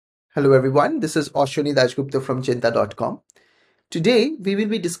Hello everyone, this is Ashwini Dashgupta from Chinta.com. Today we will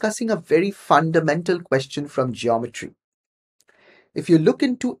be discussing a very fundamental question from geometry. If you look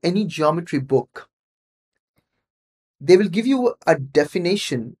into any geometry book, they will give you a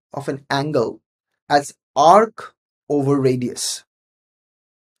definition of an angle as arc over radius.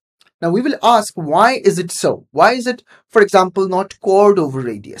 Now we will ask, why is it so? Why is it, for example, not chord over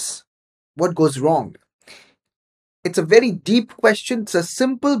radius? What goes wrong? It's a very deep question. It's a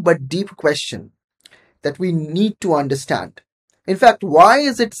simple but deep question that we need to understand. In fact, why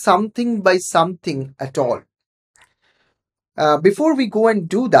is it something by something at all? Before we go and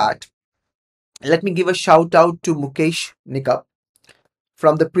do that, let me give a shout out to Mukesh Nikap.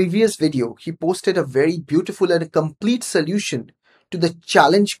 From the previous video, he posted a very beautiful and a complete solution to the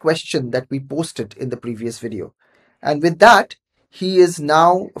challenge question that we posted in the previous video. And with that, he is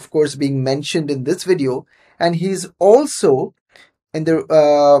now, of course, being mentioned in this video, and he's also in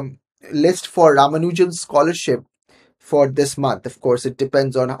the list for Ramanujan scholarship for this month. Of course, it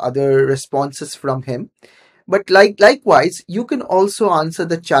depends on other responses from him. But likewise, you can also answer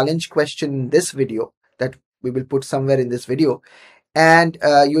the challenge question in this video that we will put somewhere in this video. And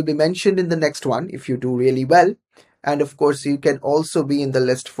you'll be mentioned in the next one if you do really well. And of course, you can also be in the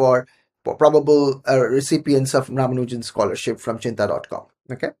list for probable recipients of Ramanujan scholarship from Chinta.com.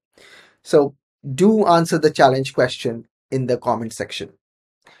 Okay. So do answer the challenge question in the comment section.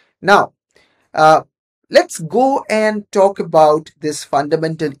 Now, let's go and talk about this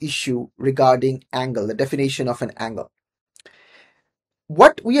fundamental issue regarding angle, the definition of an angle.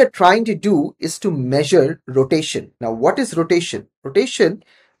 What we are trying to do is to measure rotation. Now, what is rotation? Rotation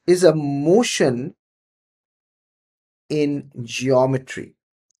is a motion in geometry.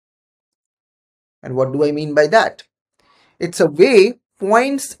 And what do I mean by that? It's a way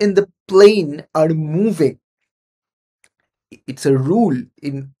points in the plane are moving. It's a rule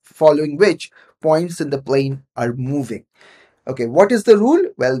in following which points in the plane are moving. Okay, what is the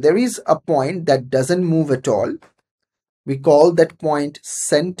rule? Well, there is a point that doesn't move at all. We call that point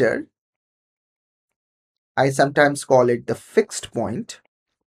center. I sometimes call it the fixed point.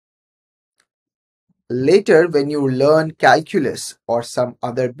 Later, when you learn calculus or some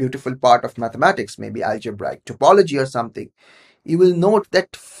other beautiful part of mathematics, maybe algebraic topology or something, you will note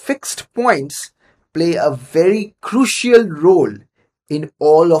that fixed points play a very crucial role in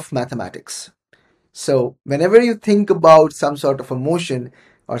all of mathematics. So whenever you think about some sort of a motion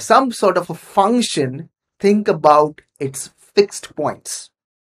or some sort of a function, think about its fixed points.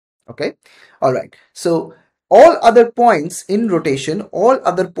 Okay. All right. So all other points in rotation, all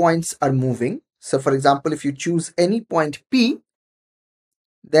other points are moving. So for example, if you choose any point P,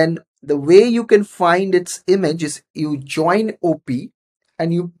 then the way you can find its image is you join OP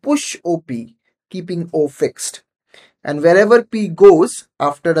and you push OP, keeping O fixed. And wherever P goes,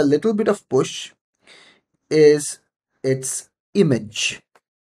 after a little bit of push, is its image.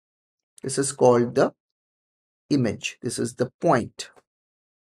 This is called the image. This is the point.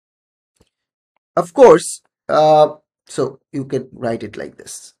 Of course, so you can write it like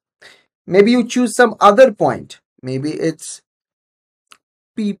this. Maybe you choose some other point. Maybe it's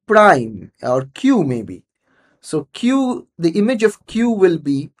P prime or Q maybe. So Q, the image of Q will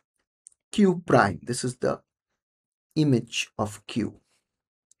be Q prime. This is the image of Q.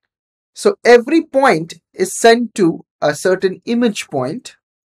 So every point is sent to a certain image point.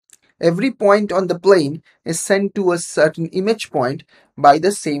 Every point on the plane is sent to a certain image point by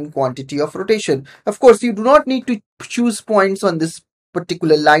the same quantity of rotation. Of course, you do not need to choose points on this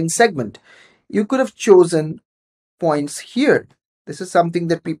particular line segment. You could have chosen points here. This is something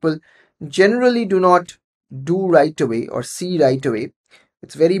that people generally do not do right away or see right away.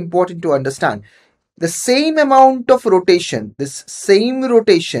 It's very important to understand. The same amount of rotation, this same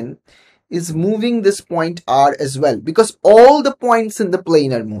rotation is moving this point R as well, because all the points in the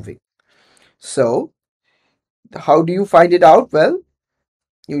plane are moving. So how do you find it out? Well,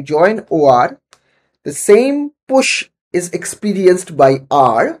 you join OR. The same push is experienced by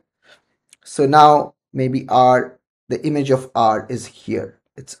R. So now maybe R, the image of R is here.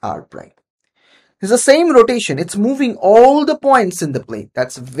 It's R prime. It's the same rotation. It's moving all the points in the plane.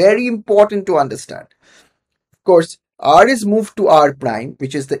 That's very important to understand. Of course, R is moved to R prime,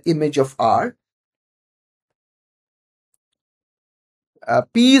 which is the image of R.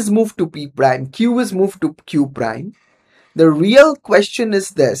 P is moved to P prime. Q is moved to Q prime. The real question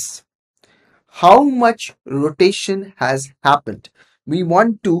is this: how much rotation has happened? We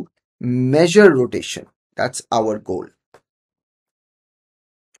want to measure rotation. That's our goal.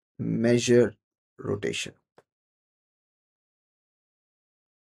 Measure rotation.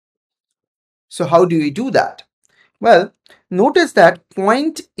 So how do we do that? Well, Notice that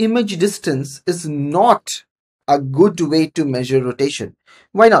point image distance is not a good way to measure rotation.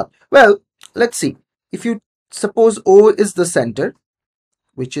 Why not? Well, let's see. If you suppose O is the center,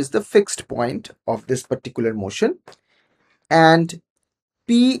 which is the fixed point of this particular motion, and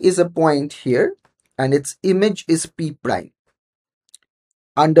P is a point here, and its image is P prime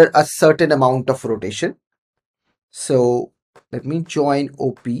under a certain amount of rotation. So let me join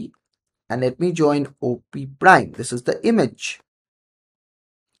OP and let me join OP prime. This is the image.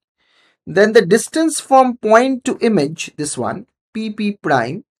 Then the distance from point to image, this one, PP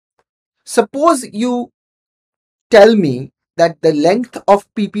prime. Suppose you tell me that the length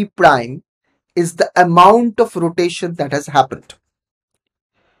of PP prime is the amount of rotation that has happened.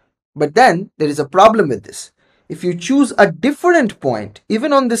 But then there is a problem with this. If you choose a different point,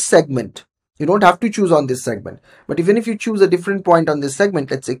 even on this segment, you don't have to choose on this segment, but even if you choose a different point on this segment,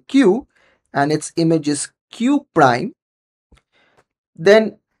 let's say Q, and its image is Q prime,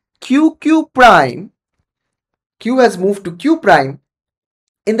 then QQ prime, Q has moved to Q prime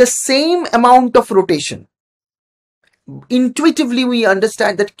in the same amount of rotation. Intuitively, we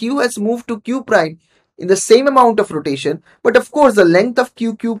understand that Q has moved to Q prime in the same amount of rotation, but of course the length of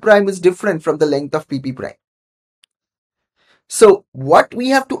QQ prime is different from the length of PP prime. So what we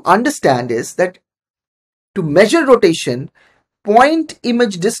have to understand is that to measure rotation, point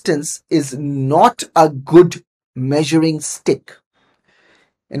image distance is not a good measuring stick.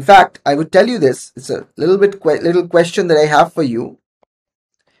 In fact, I would tell you this, it's a little question that I have for you.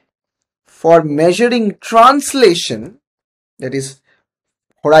 For measuring translation, that is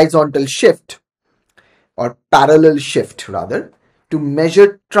horizontal shift or parallel shift rather, to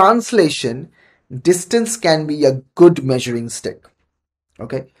measure translation, distance can be a good measuring stick.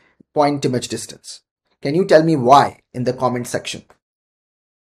 Okay, point image distance. Can you tell me why in the comment section?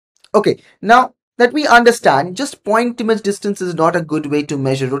 Okay, now that we understand just point image distance is not a good way to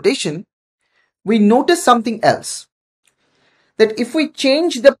measure rotation, we notice something else. That if we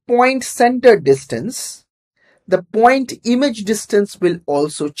change the point center distance, the point image distance will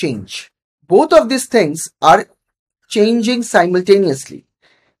also change. Both of these things are changing simultaneously.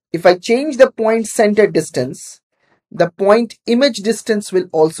 If I change the point center distance, the point image distance will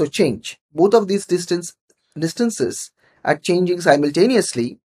also change. Both of these distances are changing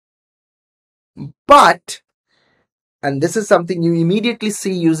simultaneously, but, and this is something you immediately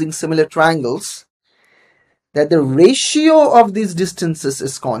see using similar triangles, that the ratio of these distances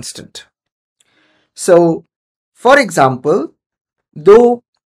is constant. So, for example, though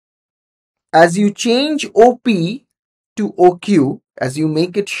as you change OP to OQ, as you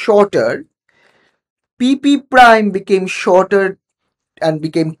make it shorter, PP prime became shorter and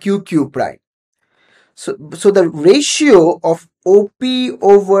became QQ prime. So the ratio of OP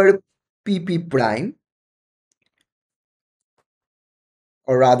over PP prime,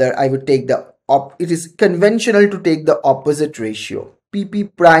 or rather I would take it is conventional to take the opposite ratio,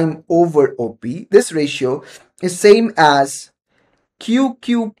 PP prime over OP. This ratio is same as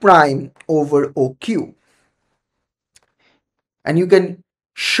QQ prime over OQ. And you can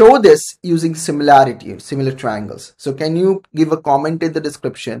show this using similar triangles. So can you give a comment in the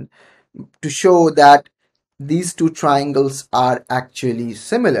description to show that these two triangles are actually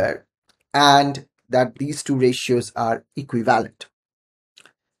similar and that these two ratios are equivalent?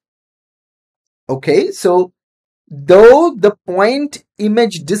 Okay, so though the point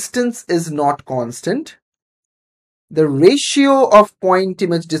image distance is not constant, the ratio of point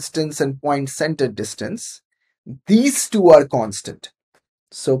image distance and point center distance, these two are constant.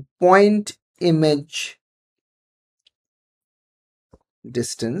 So point image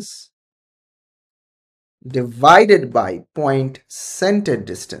distance divided by point center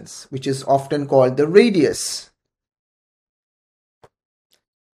distance, which is often called the radius,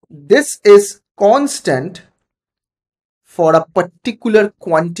 this is constant for a particular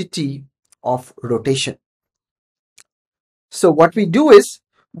quantity of rotation. So what we do is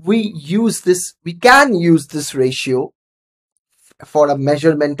we can use this ratio for a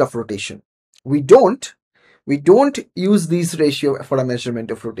measurement of rotation. We don't use these ratio for a measurement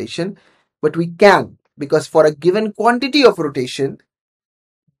of rotation, but we can, because for a given quantity of rotation,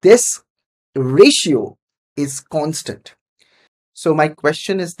 this ratio is constant. So my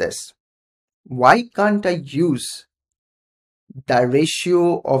question is this: why can't I use the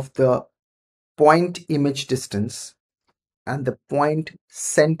ratio of the point image distance and the point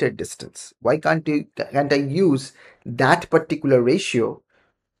center distance? Why can't I use that particular ratio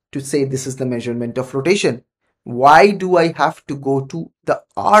to say this is the measurement of rotation? Why do I have to go to the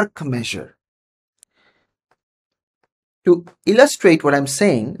arc measure? To illustrate what I'm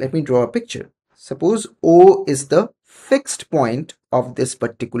saying, let me draw a picture. Suppose O is the fixed point of this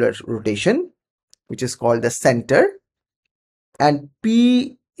particular rotation, which is called the center, and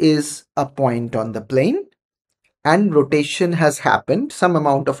P is a point on the plane, and rotation has happened, some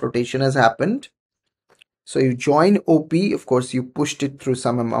amount of rotation has happened. So you join OP, of course you pushed it through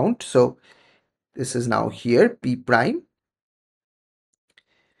some amount, so this is now here, P prime.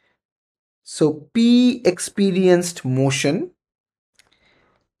 So P experienced motion.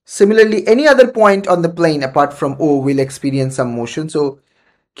 Similarly, any other point on the plane apart from O will experience some motion. So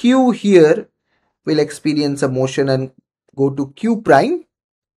Q here will experience a motion and go to Q prime.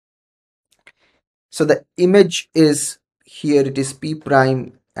 So the image is here, it is P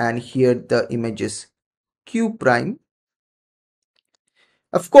prime, and here the image is Q prime.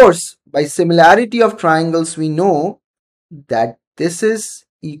 Of course, by similarity of triangles, we know that this is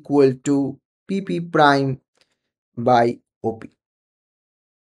equal to PP prime by OP.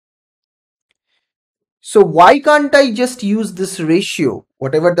 So why can't I just use this ratio,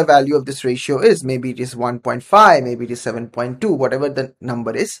 whatever the value of this ratio is? Maybe it is 1.5, maybe it is 7.2, whatever the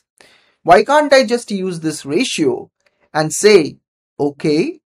number is. Why can't I just use this ratio and say,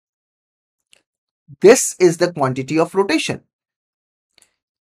 okay, this is the quantity of rotation?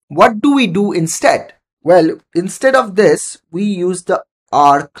 What do we do instead? Well, instead of this, we use the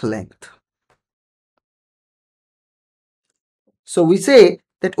arc length. So we say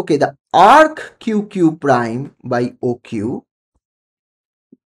that, okay, the arc QQ prime by OQ,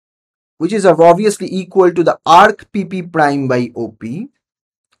 which is obviously equal to the arc PP prime by OP,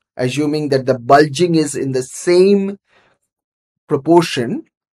 assuming that the bulging is in the same proportion.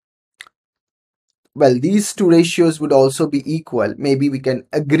 Well, these two ratios would also be equal. Maybe we can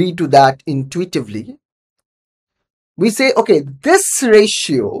agree to that intuitively. We say, okay, this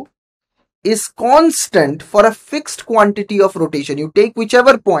ratio is constant for a fixed quantity of rotation. You take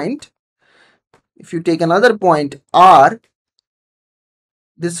whichever point. If you take another point R,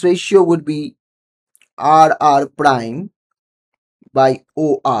 this ratio would be RR prime by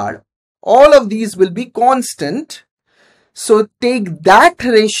OR. All of these will be constant. So take that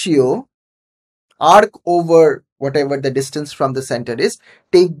ratio, arc over whatever the distance from the center is,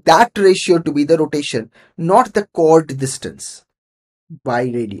 take that ratio to be the rotation, not the chord distance by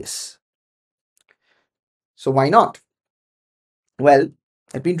radius. So why not? Well,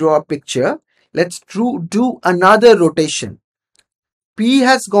 let me draw a picture. Let's do another rotation. P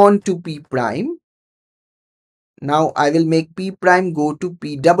has gone to P prime. Now I will make P prime go to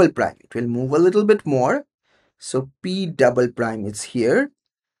P double prime. It will move a little bit more. So P double prime is here.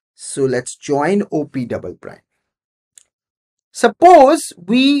 So let's join OP double prime. Suppose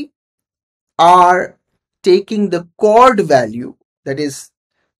we are taking the chord value, that is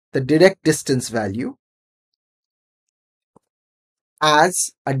the direct distance value,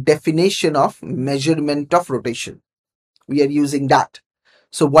 as a definition of measurement of rotation. We are using that.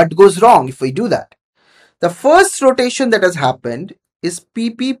 So what goes wrong if we do that? The first rotation that has happened is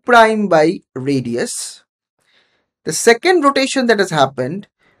PP prime by radius. The second rotation that has happened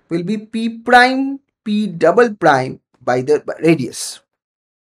will be P prime P double prime by the radius,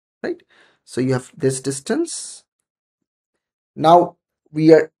 right? So you have this distance. Now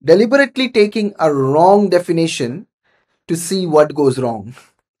we are deliberately taking a wrong definition to see what goes wrong.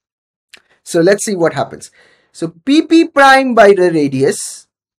 So let's see what happens. So PP prime by the radius,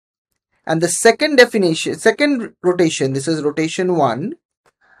 and the second definition, second rotation, this is rotation 1,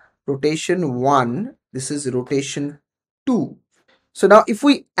 this is rotation 2. So now if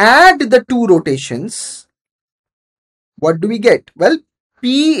we add the two rotations, what do we get? Well,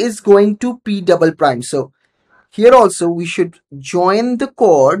 P is going to P double prime. So here also we should join the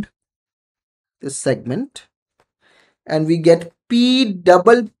chord, this segment, and we get P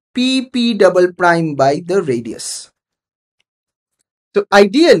double prime by the radius. So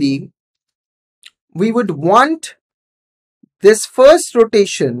ideally, we would want this first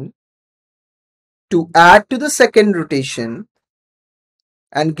rotation to add to the second rotation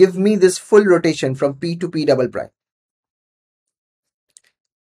and give me this full rotation from P to P double prime.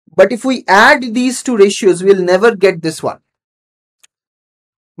 But if we add these two ratios, we'll never get this one.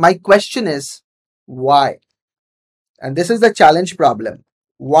 My question is, why? And this is the challenge problem.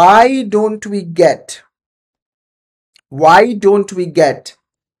 Why don't we get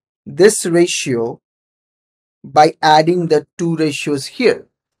this ratio by adding the two ratios here?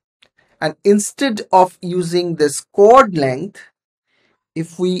 And instead of using this chord length,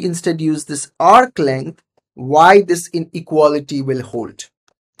 if we instead use this arc length, why this inequality will hold?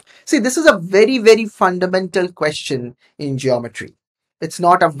 See, this is a very, very fundamental question in geometry. It's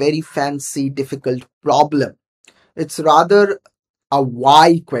not a very fancy, difficult problem. It's rather a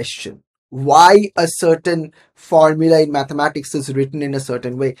why question. why a certain formula in mathematics is written in a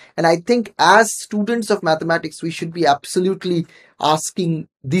certain way. And I think as students of mathematics, we should be absolutely asking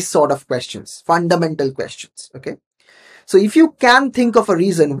these sort of questions, fundamental questions. Okay. So if you can think of a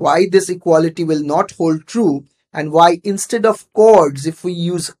reason why this equality will not hold true, and why instead of chords, if we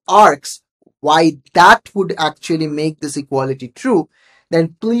use arcs, why that would actually make this equality true,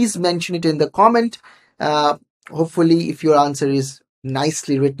 then please mention it in the comment. Uh, Hopefully, if your answer is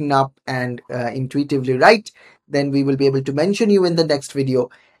nicely written up and intuitively right, then we will be able to mention you in the next video.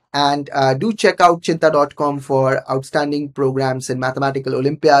 And do check out chinta.com for outstanding programs in mathematical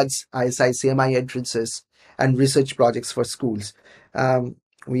Olympiads, ISI, CMI entrances, and research projects for schools.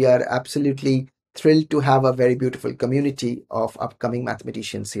 We are absolutely thrilled to have a very beautiful community of upcoming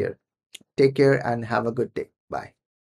mathematicians here. Take care and have a good day. Bye.